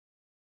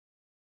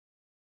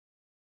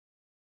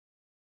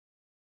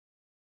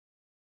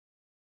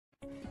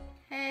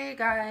Hey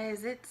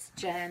guys, it's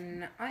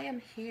Jen. I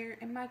am here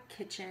in my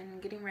kitchen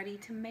getting ready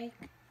to make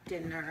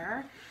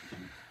dinner.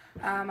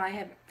 I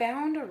have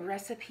found a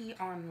recipe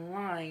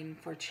online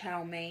for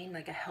chow mein,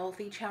 like a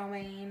healthy chow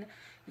mein,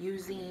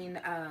 using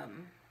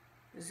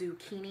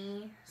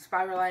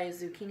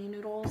spiralized zucchini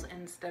noodles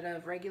instead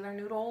of regular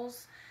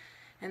noodles.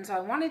 And so I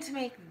wanted to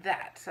make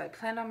that. So I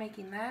planned on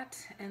making that,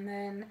 and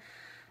then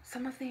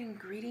some of the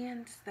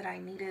ingredients that I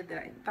needed that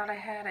I thought I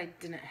had, I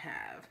didn't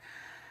have.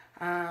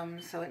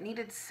 So it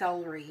needed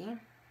celery,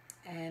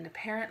 and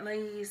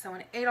apparently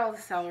someone ate all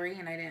the celery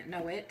and I didn't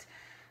know it.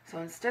 So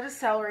instead of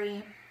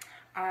celery,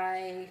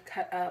 I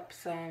cut up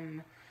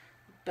some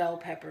bell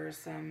peppers,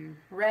 some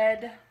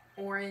red,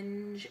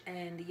 orange,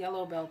 and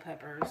yellow bell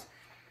peppers.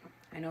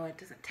 I know it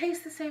doesn't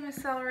taste the same as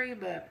celery,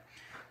 but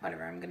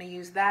whatever, I'm going to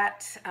use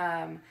that.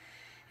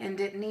 And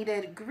it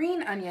needed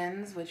green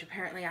onions, which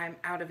apparently I'm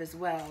out of as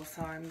well,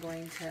 so I'm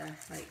going to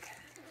like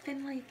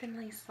thinly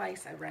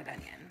slice a red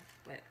onion,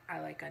 but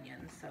I like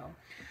onions, so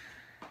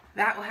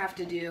that will have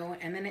to do.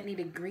 And then it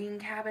needed green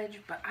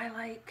cabbage, but I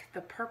like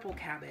the purple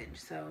cabbage,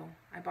 so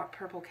I bought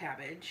purple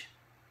cabbage.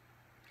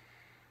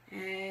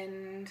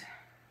 And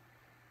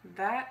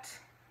that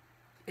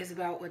is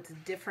about what's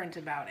different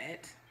about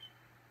it.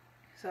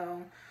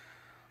 So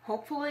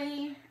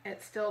hopefully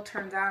it still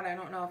turns out. I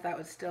don't know if that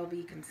would still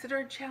be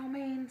considered chow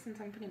mein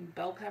since I'm putting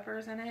bell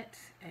peppers in it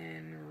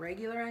and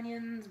regular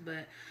onions,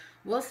 but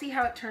we'll see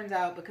how it turns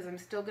out, because I'm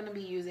still going to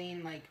be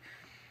using like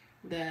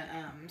the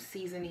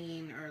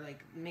seasoning, or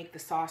like make the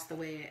sauce the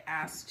way it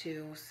asks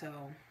to, so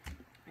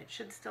it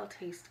should still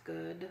taste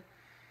good.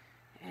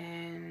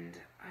 And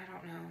I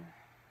don't know,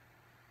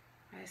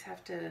 I just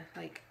have to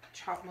like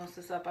chop most of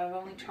this up. I've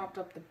only chopped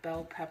up the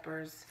bell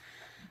peppers.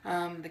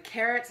 The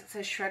carrots, it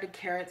says shredded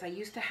carrots. I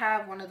used to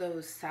have one of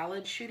those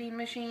salad shooting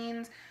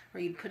machines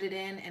where you'd put it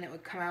in and it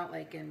would come out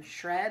like in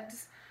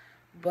shreds,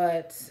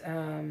 but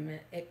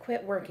it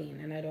quit working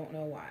and I don't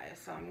know why.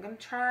 So I'm going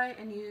to try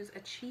and use a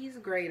cheese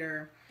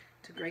grater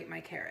to grate my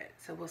carrot.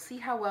 So we'll see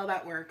how well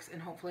that works,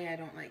 and hopefully I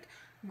don't like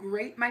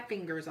grate my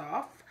fingers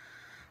off.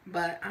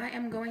 But I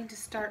am going to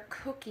start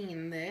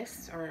cooking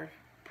this, or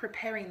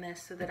preparing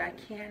this, so that I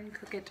can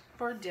cook it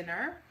for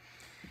dinner.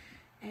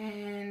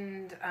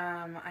 And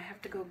I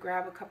have to go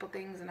grab a couple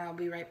things and I'll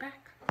be right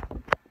back.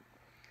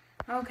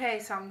 Okay,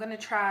 so I'm going to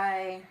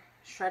try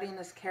shredding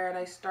this carrot.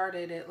 I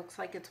started, it looks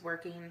like it's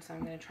working, so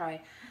I'm going to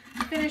try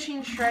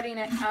finishing shredding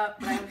it up,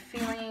 but I have a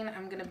feeling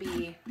I'm going to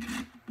be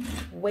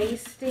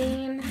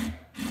wasting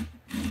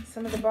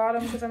some of the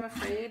bottom because I'm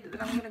afraid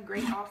that I'm going to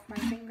grate off my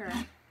finger.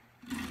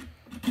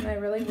 And I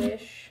really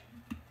wish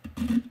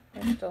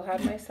I still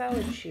had my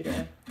salad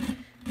shooter,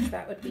 because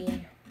that would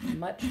be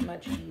much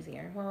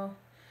easier. Well,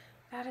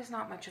 that is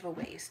not much of a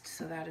waste,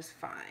 so that is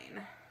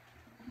fine.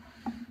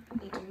 I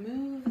need to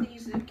move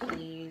these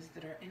zucchinis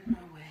that are in my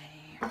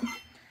way. So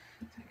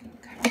I can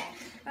cut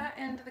off that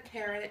end of the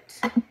carrot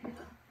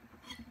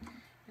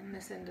and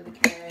this end of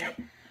the carrot.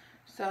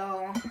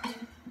 So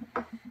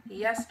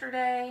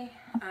yesterday,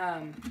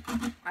 I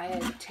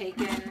had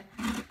taken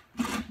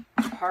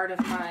part of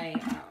my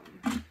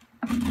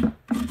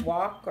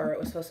walk, or it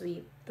was supposed to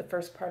be the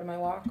first part of my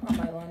walk on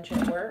my lunch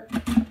at work.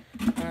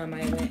 I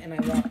went and I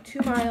walked 2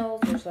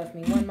 miles, which left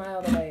me 1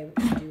 mile that I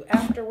would do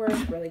after work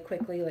really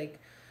quickly, like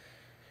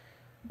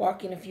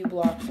walking a few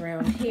blocks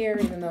around here,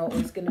 even though it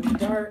was going to be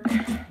dark.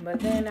 But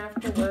then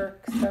after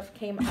work, stuff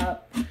came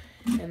up,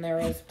 and there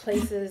was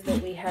places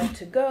that we had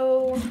to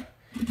go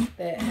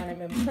that hadn't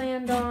been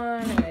planned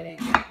on, and I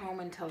didn't get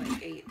home until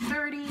like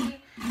 8:30,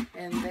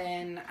 and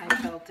then I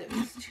felt it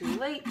was too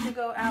late to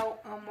go out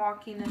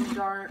walking in the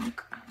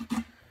dark.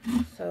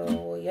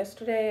 So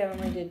yesterday I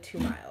only did 2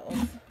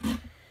 miles,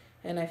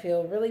 and I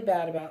feel really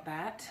bad about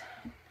that,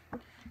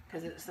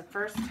 because it's the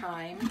first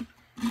time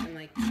in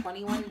like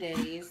 21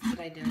 days that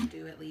I didn't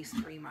do at least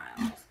 3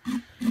 miles.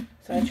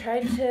 So I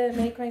tried to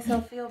make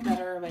myself feel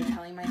better by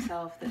telling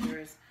myself that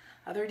there's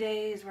other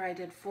days where I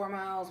did 4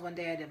 miles, one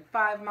day I did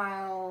 5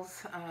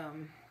 miles,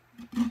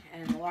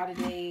 and a lot of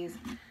days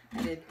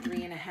I did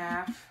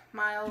 3.5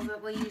 miles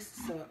at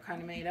least, so it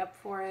kind of made up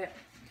for it,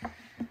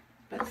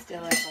 but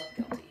still I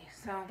felt guilty.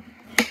 So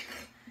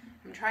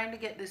I'm trying to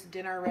get this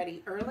dinner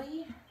ready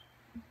early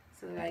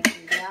so that I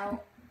can get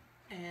out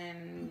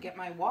and get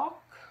my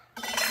walk.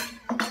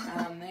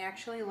 They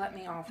actually let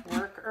me off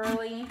work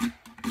early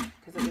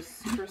because it was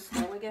super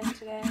slow again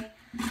today.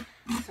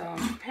 So I'm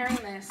preparing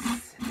this,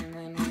 and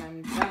then when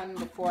I'm done,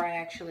 before I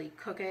actually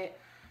cook it,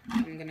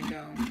 I'm going to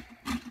go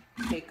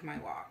take my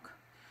walk.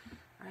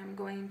 I'm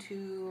going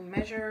to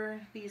measure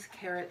these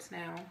carrots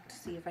now to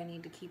see if I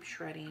need to keep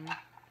shredding,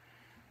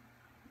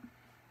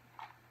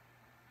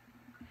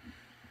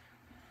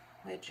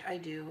 which I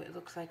do. It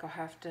looks like I'll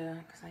have to,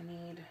 because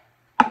I'm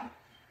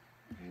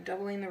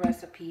doubling the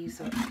recipe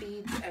so it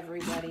feeds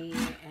everybody,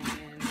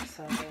 and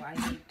so I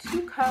need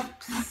 2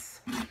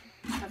 cups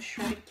of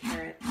shredded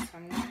carrots, so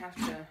I'm going to have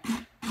to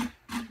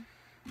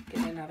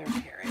get another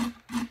carrot.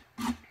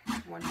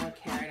 1 more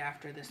carrot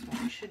after this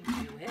one should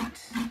do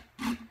it.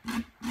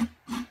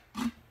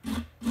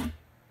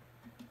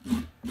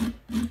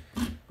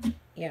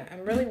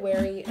 I'm really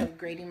wary of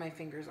grating my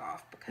fingers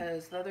off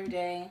because the other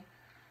day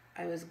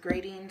I was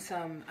grating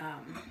some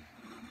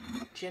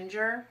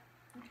ginger,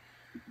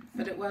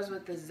 but it was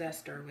with the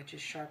zester, which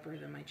is sharper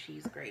than my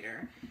cheese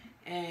grater,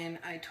 and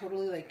I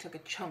totally like took a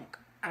chunk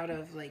out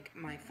of like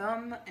my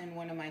thumb and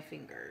one of my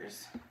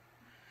fingers.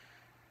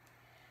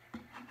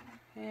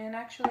 And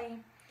actually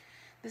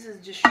this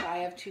is just shy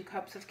of 2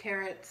 cups of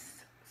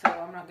carrots, so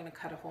I'm not going to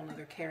cut a whole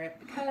nother carrot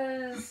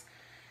because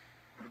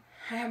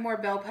I have more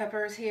bell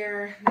peppers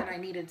here than I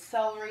needed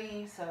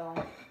celery. So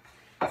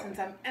since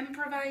I'm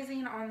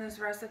improvising on this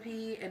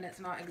recipe and it's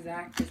not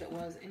exact as it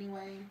was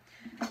anyway,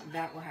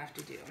 that will have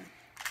to do.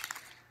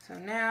 So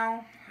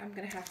now I'm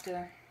going to have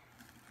to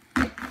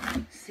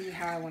see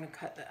how I want to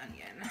cut the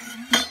onion.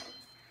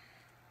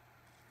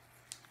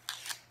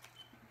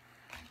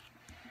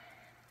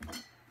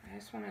 I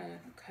just want to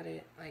cut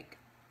it like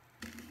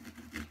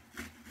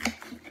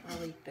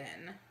really thin.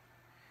 And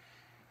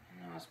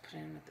I'll just put it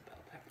in with the bell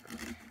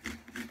pepper.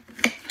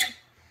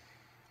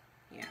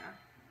 Yeah,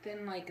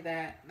 thin like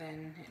that,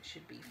 then it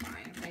should be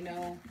fine. I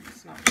know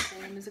it's not the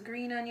same as a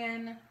green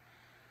onion,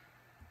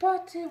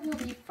 but it will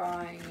be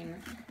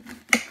fine.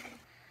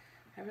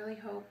 I really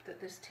hope that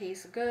this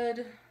tastes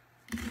good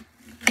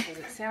because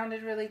it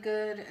sounded really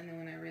good, and then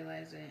when I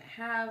realized I didn't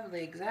have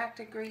the exact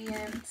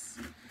ingredients,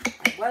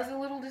 I was a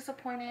little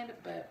disappointed.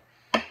 But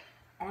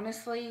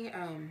honestly,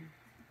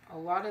 a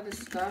lot of the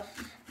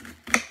stuff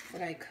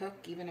that I cook,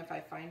 even if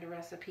I find a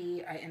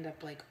recipe, I end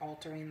up like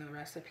altering the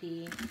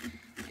recipe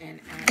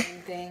and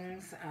adding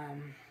things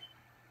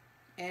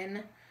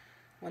in.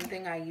 One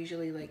thing I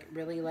usually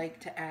really like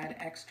to add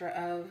extra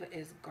of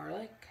is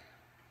garlic.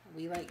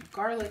 We like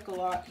garlic a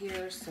lot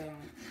here, so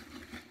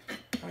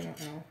I don't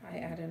know, I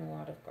add in a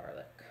lot of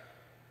garlic.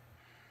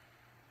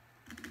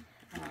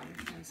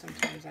 And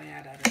sometimes I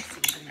add other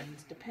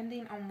seasonings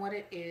depending on what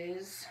it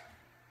is.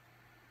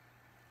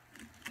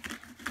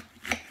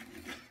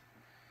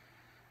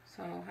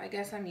 So I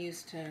guess I'm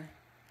used to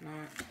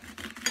not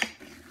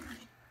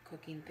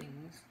cooking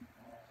things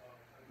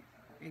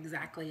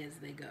exactly as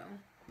they go.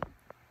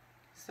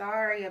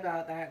 Sorry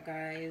about that,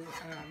 guys.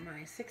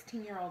 My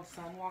 16-year-old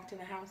son walked in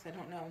the house. I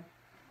don't know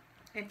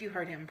if you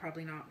heard him,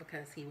 probably not,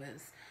 because he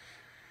was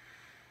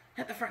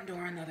at the front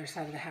door on the other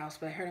side of the house,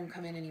 but I heard him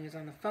come in and he was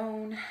on the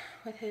phone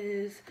with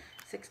his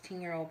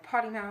 16-year-old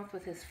potty mouth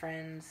with his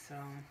friends, so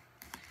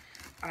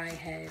I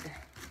had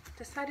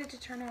decided to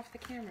turn off the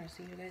camera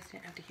so you guys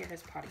didn't have to hear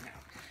his potty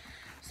mouth.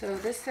 So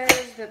this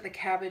says that the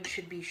cabbage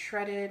should be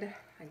shredded.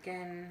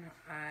 Again,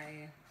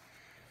 I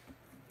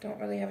don't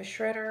really have a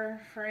shredder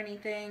for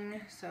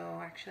anything,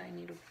 so actually I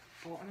need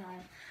a bowl. No,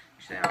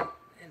 actually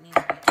it needs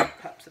to be 2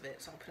 cups of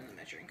it, so I'll put it in the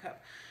measuring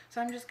cup.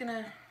 So I'm just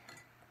gonna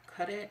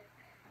cut it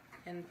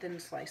in thin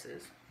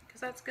slices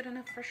because that's good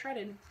enough for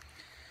shredded.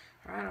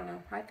 Or I don't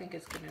know, I think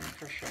it's good enough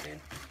for shredded.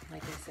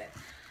 Like I said,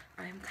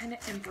 I'm kind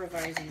of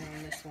improvising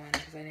on this one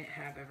because I didn't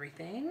have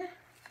everything,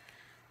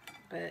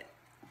 but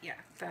yeah,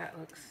 that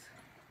looks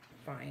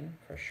fine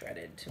for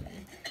shredded to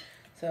me.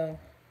 So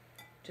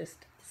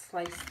just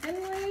slice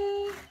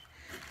thinly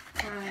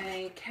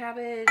my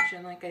cabbage,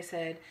 and like I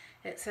said,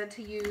 it said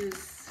to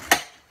use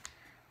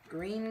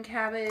green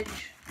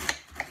cabbage,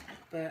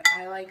 but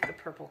I like the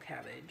purple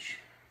cabbage.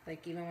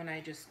 Like even when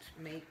I just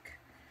make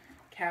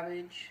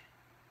cabbage,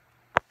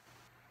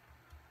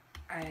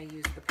 I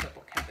use the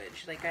purple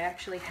cabbage. Like I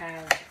actually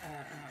have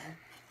a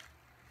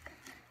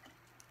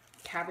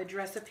cabbage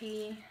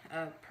recipe,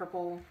 a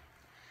purple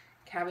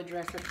cabbage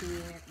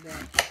recipe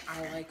that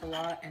I like a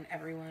lot, and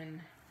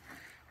everyone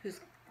who's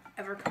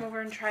ever come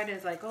over and tried it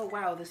is like, oh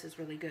wow, this is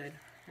really good.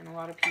 And a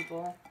lot of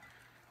people,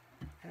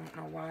 I don't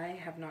know why,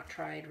 have not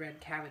tried red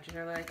cabbage.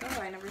 They're like,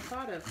 oh, I never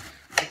thought of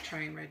like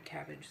trying red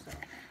cabbage. So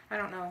I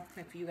don't know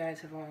if you guys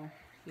have all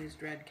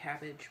used red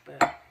cabbage,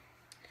 but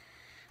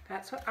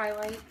that's what I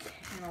like,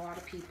 and a lot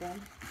of people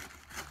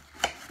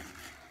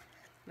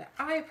that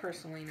I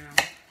personally know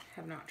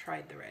have not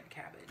tried the red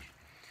cabbage,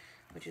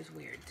 which is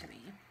weird to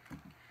me.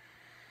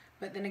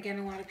 But then again,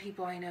 a lot of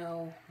people I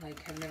know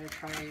like have never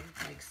tried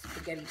like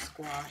spaghetti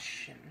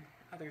squash and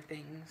other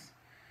things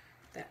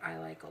that I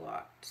like a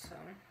lot. So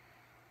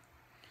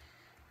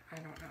I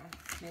don't know.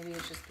 Maybe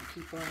it's just the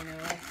people I know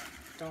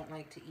don't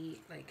like to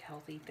eat like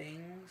healthy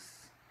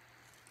things.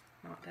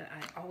 Not that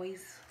I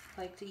always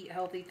like to eat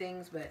healthy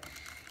things, but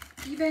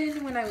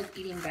even when I was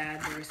eating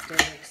bad, there were still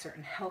like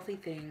certain healthy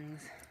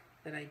things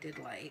that I did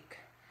like.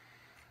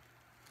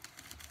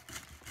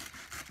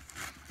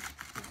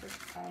 This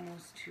is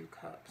almost 2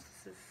 cups.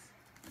 This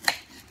is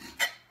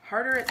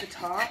harder at the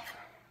top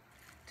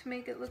to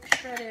make it look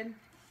shredded.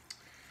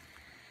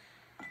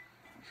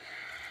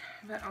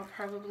 But I'll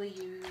probably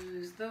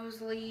use those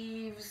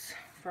leaves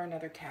for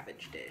another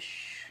cabbage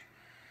dish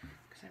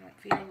because I don't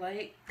feel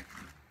like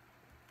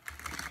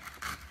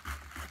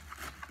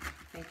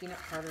making it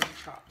harder to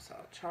chop. So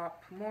I'll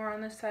chop more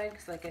on this side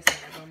because like I said,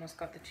 I've almost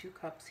got the 2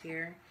 cups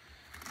here.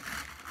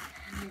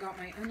 And I got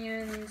my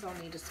onions. I'll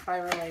need to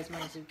spiralize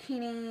my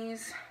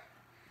zucchinis.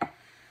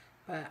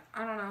 But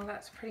I don't know,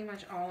 that's pretty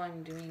much all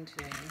I'm doing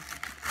today.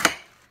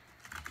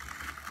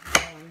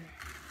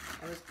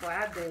 I was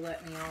glad they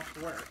let me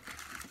off work.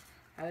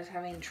 I was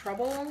having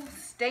trouble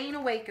staying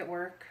awake at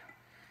work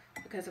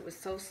because it was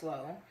so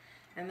slow.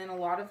 And then a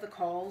lot of the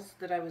calls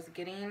that I was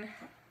getting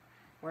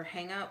were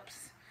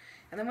hang-ups.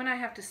 And then when I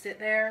have to sit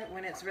there,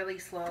 when it's really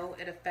slow,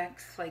 it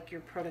affects like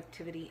your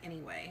productivity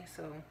anyway.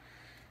 So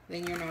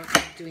then you're not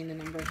doing the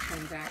number of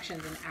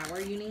transactions an hour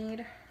you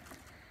need.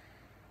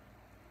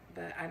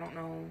 But I don't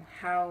know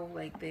how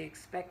like they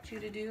expect you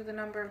to do the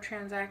number of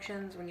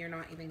transactions when you're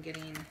not even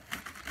getting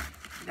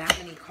that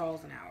many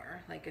calls an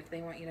hour. Like if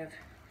they want you to have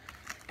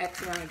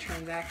X amount of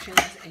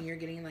transactions and you're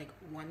getting like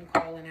 1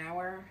 call an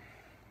hour,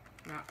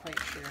 not quite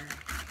sure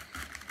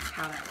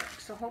how that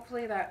works. So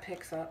hopefully that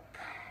picks up.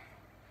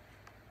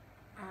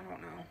 I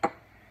don't know.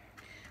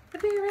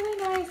 It'd be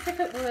really nice if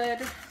it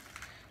would.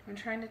 I'm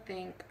trying to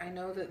think. I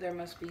know that there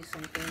must be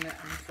something that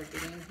I'm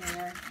forgetting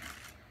here.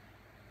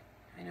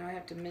 I know I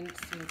have to mince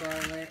some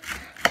garlic.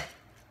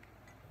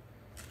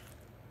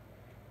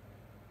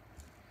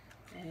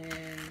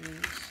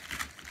 And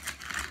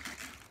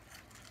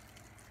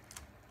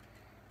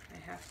I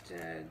have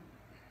to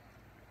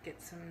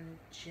get some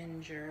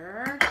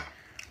ginger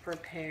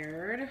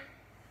prepared.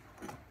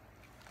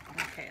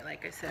 Okay,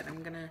 like I said,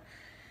 I'm gonna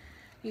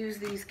use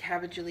these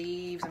cabbage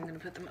leaves. I'm gonna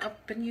put them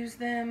up and use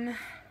them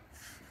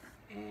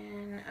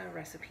in a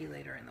recipe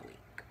later in the week,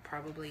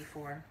 probably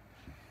for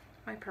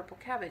my purple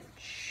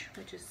cabbage,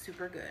 which is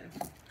super good.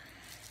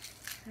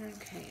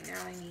 Okay,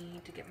 now I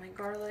need to get my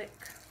garlic.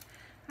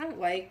 I don't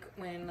like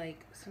when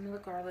like some of the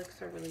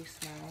garlics are really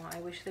small. I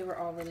wish they were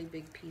all really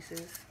big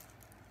pieces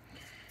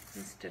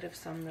instead of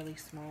some really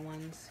small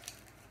ones.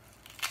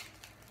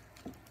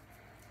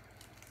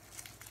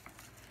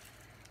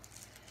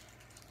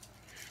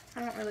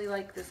 I don't really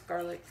like this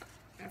garlic.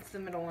 That's the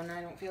middle one.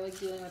 I don't feel like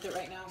dealing with it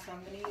right now, so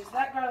I'm going to use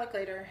that garlic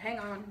later. Hang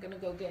on, I'm going to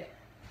go get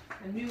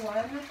a new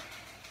one.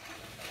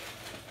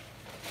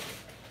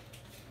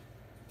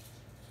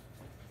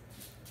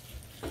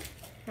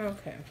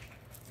 Okay.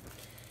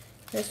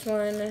 This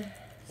one,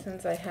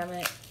 since I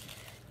haven't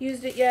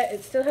used it yet,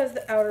 it still has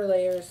the outer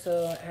layers,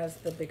 so it has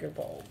the bigger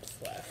bulbs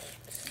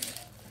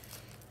left.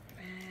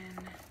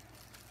 And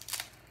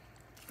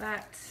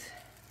that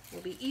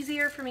will be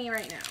easier for me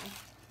right now.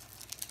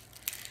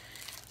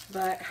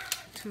 But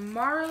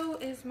tomorrow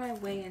is my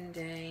weigh-in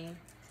day,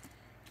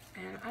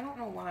 and I don't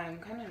know why. I'm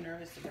kind of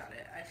nervous about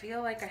it. I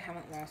feel like I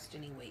haven't lost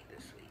any weight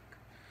this week.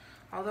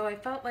 Although I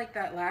felt like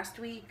that last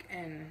week,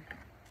 and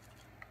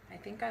I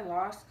think I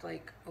lost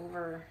like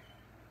over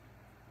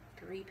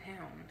 3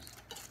 pounds.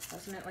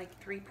 Wasn't it like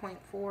 3.4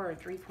 or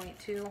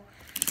 3.2?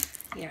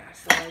 Yeah,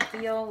 so I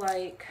feel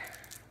like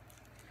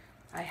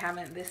I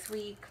haven't this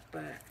week,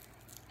 but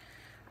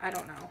I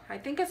don't know. I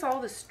think it's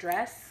all the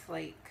stress.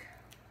 Like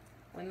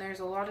when there's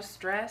a lot of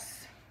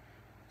stress,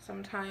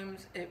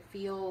 sometimes it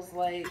feels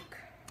like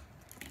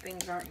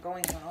things aren't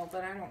going well,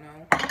 but I don't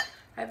know.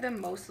 I've been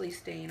mostly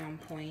staying on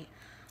point.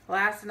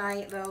 Last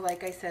night, though,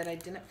 like I said, I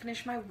didn't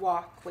finish my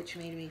walk, which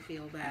made me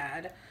feel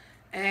bad.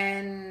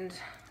 And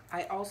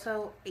I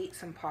also ate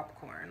some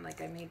popcorn.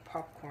 Like, I made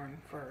popcorn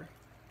for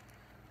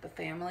the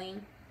family.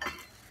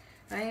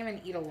 I didn't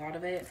even eat a lot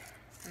of it,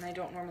 and I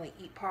don't normally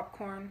eat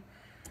popcorn.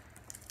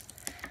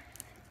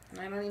 And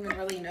I don't even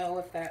really know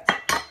if that's,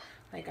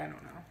 like, I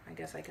don't know. I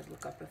guess I could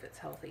look up if it's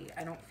healthy.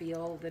 I don't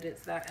feel that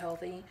it's that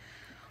healthy.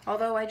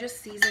 Although I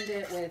just seasoned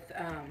it with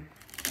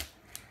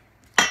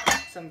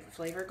some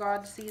Flavor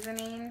God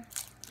seasoning.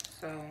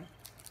 So,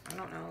 I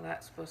don't know.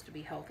 That's supposed to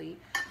be healthy.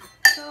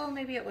 So,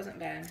 maybe it wasn't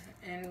bad.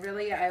 And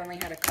really, I only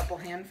had a couple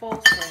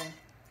handfuls. So,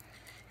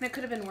 and it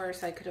could have been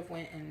worse. I could have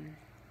went and,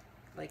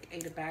 like,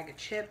 ate a bag of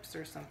chips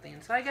or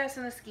something. So, I guess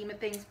in the scheme of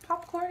things,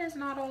 popcorn is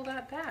not all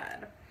that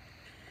bad.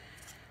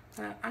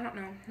 But, I don't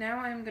know. Now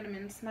I'm going to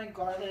mince my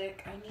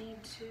garlic. I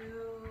need to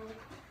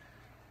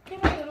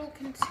get a little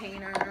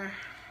container.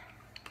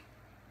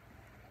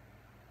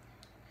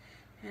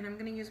 And I'm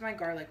going to use my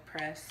garlic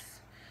press.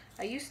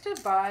 I used to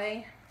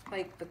buy,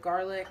 like, the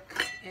garlic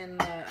in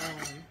the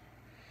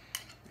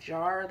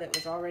jar that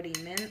was already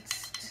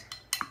minced.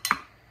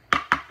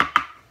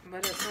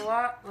 But it's a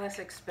lot less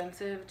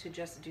expensive to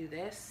just do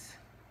this.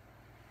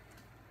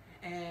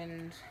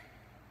 And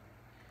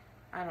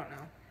I don't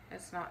know.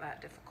 It's not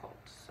that difficult.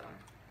 So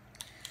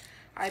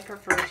I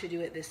prefer to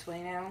do it this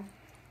way now.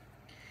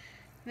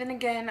 Then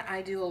again,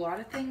 I do a lot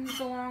of things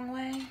the long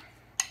way.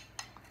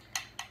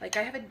 Like,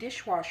 I have a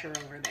dishwasher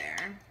over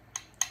there,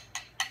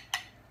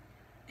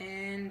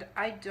 and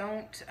I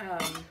don't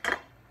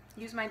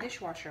use my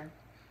dishwasher.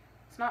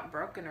 It's not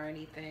broken or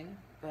anything,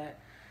 but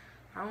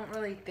I don't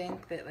really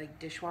think that, like,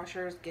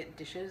 dishwashers get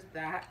dishes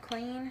that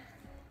clean.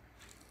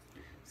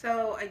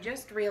 So I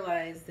just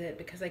realized that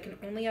because I can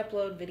only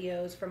upload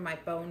videos from my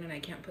phone and I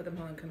can't put them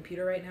on the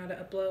computer right now to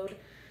upload,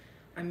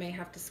 I may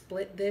have to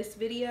split this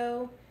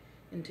video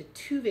into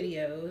 2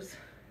 videos.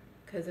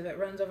 Because if it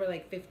runs over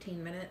like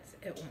 15 minutes,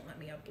 it won't let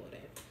me upload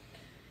it.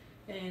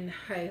 And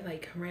I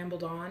like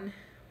rambled on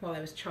while I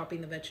was chopping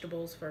the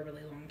vegetables for a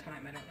really long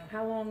time. I don't know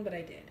how long, but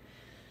I did.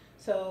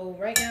 So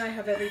right now I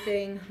have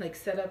everything like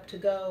set up to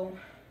go.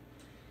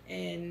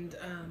 And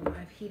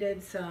I've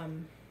heated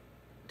some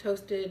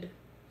toasted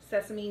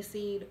sesame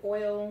seed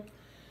oil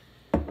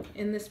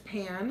in this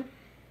pan.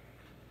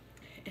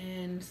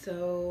 And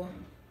so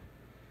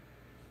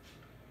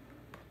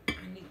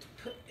I need to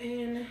put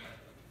in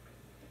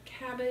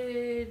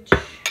cabbage,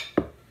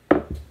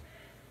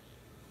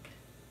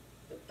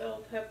 the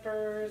bell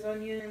peppers,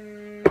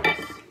 onions,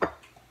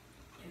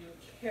 and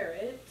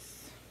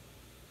carrots.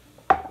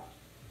 I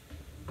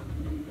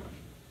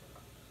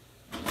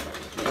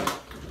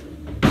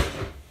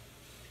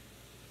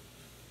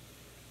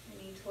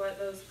need to let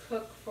those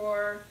cook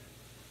for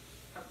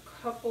a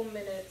couple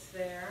minutes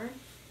there.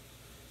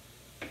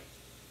 And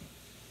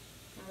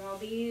while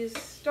these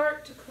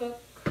start to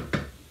cook,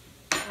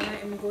 I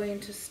am going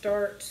to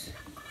start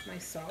my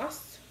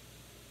sauce.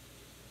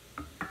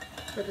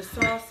 For the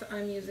sauce,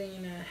 I'm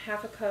using a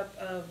half a cup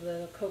of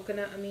the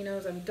coconut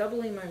aminos. I'm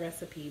doubling my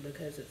recipe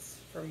because it's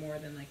for more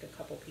than like a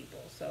couple people.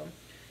 So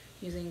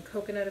using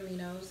coconut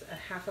aminos, a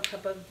half a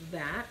cup of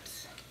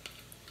that.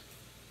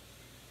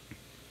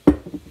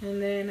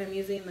 And then I'm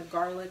using the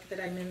garlic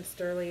that I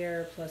minced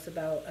earlier, plus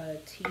about a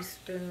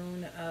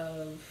teaspoon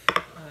of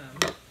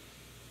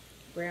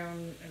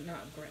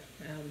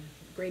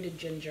grated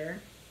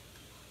ginger.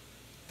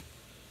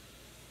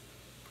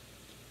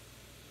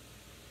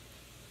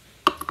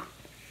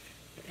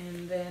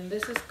 And then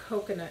this is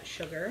coconut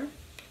sugar.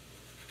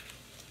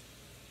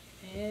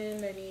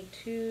 And I need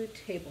 2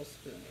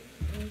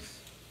 tablespoons.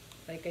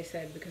 Like I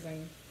said, because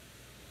I'm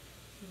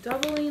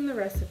doubling the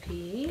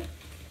recipe.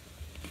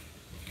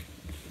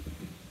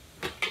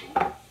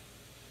 And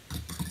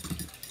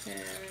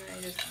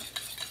I just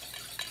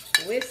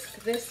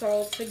whisk this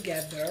all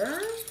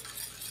together.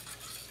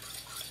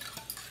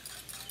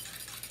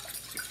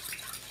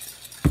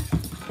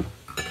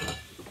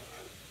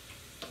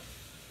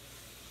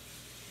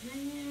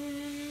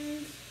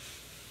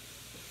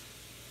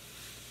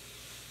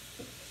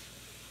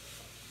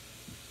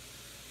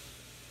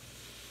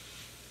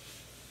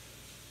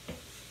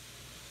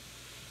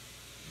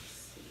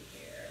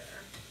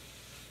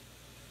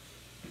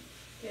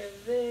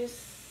 Give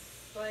this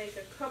like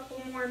a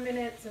couple more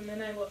minutes and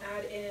then I will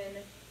add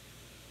in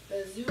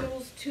the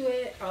zoodles to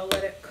it. I'll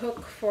let it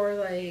cook for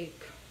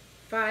like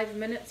 5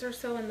 minutes or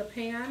so in the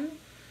pan,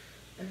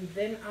 and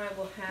then I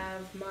will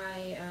have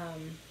my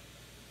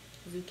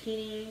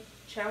zucchini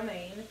chow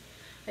mein.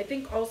 I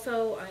think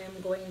also I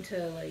am going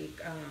to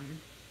like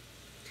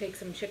take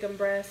some chicken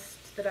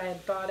breast that I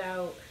had thawed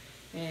out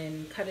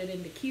and cut it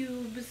into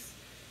cubes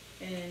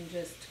and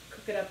just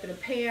cook it up in a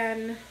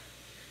pan,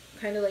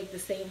 kind of like the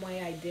same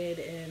way I did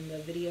in the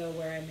video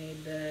where I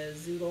made the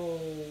zoodle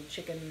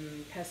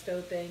chicken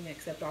pesto thing,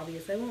 except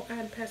obviously I won't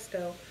add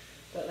pesto,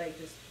 but like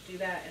just do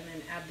that and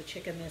then add the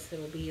chicken. This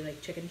it'll be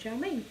like chicken chow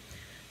mein.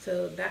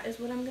 So that is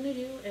what I'm gonna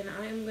do, and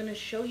I am gonna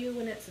show you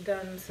when it's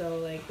done. So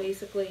like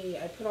basically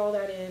I put all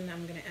that in.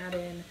 I'm gonna add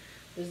in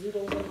the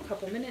zoodles in a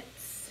couple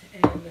minutes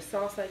and the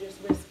sauce I just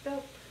whisked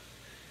up,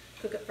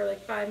 cook it for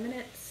like 5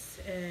 minutes,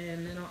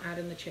 and then I'll add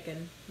in the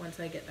chicken once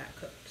I get that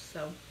cooked.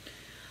 So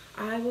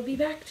I will be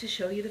back to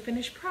show you the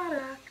finished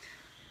product.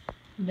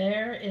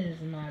 There is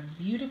my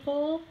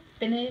beautiful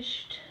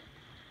finished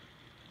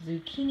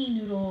zucchini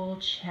noodle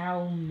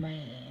chow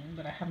mein,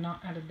 but I have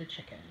not added the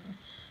chicken.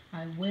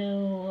 I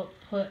will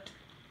put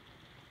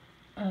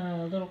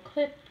a little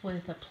clip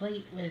with a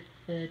plate with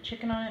the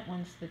chicken on it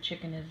once the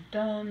chicken is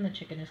done. The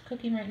chicken is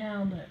cooking right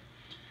now, but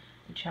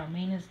the chow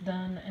mein is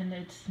done, and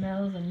it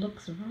smells and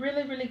looks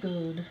really, really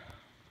good.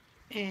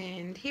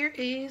 And here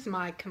is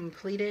my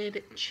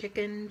completed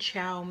chicken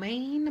chow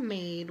mein,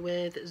 made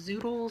with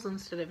zoodles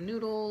instead of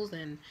noodles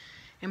and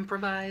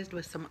improvised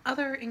with some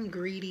other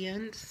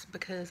ingredients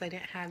because I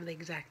didn't have the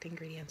exact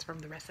ingredients from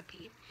the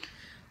recipe.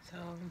 So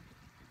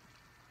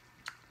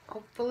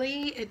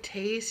hopefully it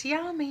tastes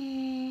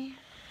yummy.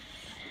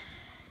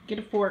 Get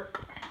a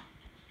fork.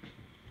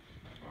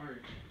 Alright.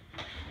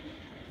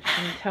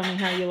 And tell me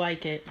how you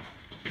like it.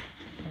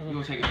 You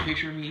gonna take a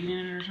picture of me eating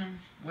it or something?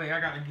 Wait, I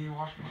gotta get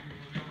washed my hands.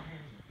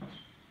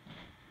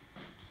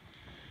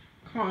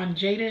 Come on,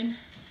 Jaden.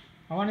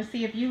 I want to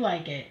see if you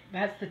like it.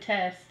 That's the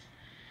test.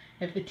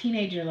 If the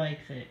teenager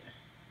likes it.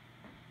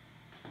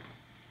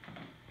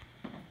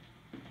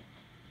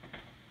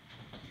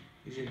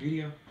 Is it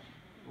video?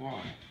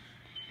 Why?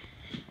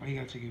 Why you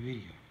gotta take a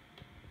video?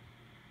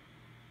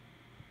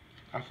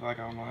 I feel like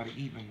I don't know how to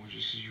eat no more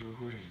just because you're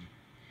recording me.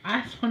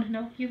 I just want to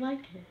know if you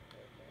like it.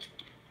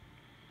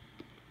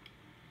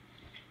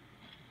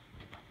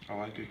 I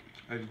like it.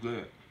 It's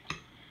good.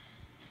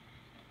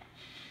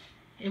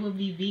 It would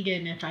be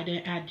vegan if I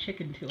didn't add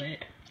chicken to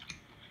it.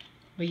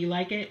 But you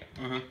like it?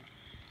 Uh-huh.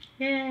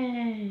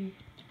 Yay!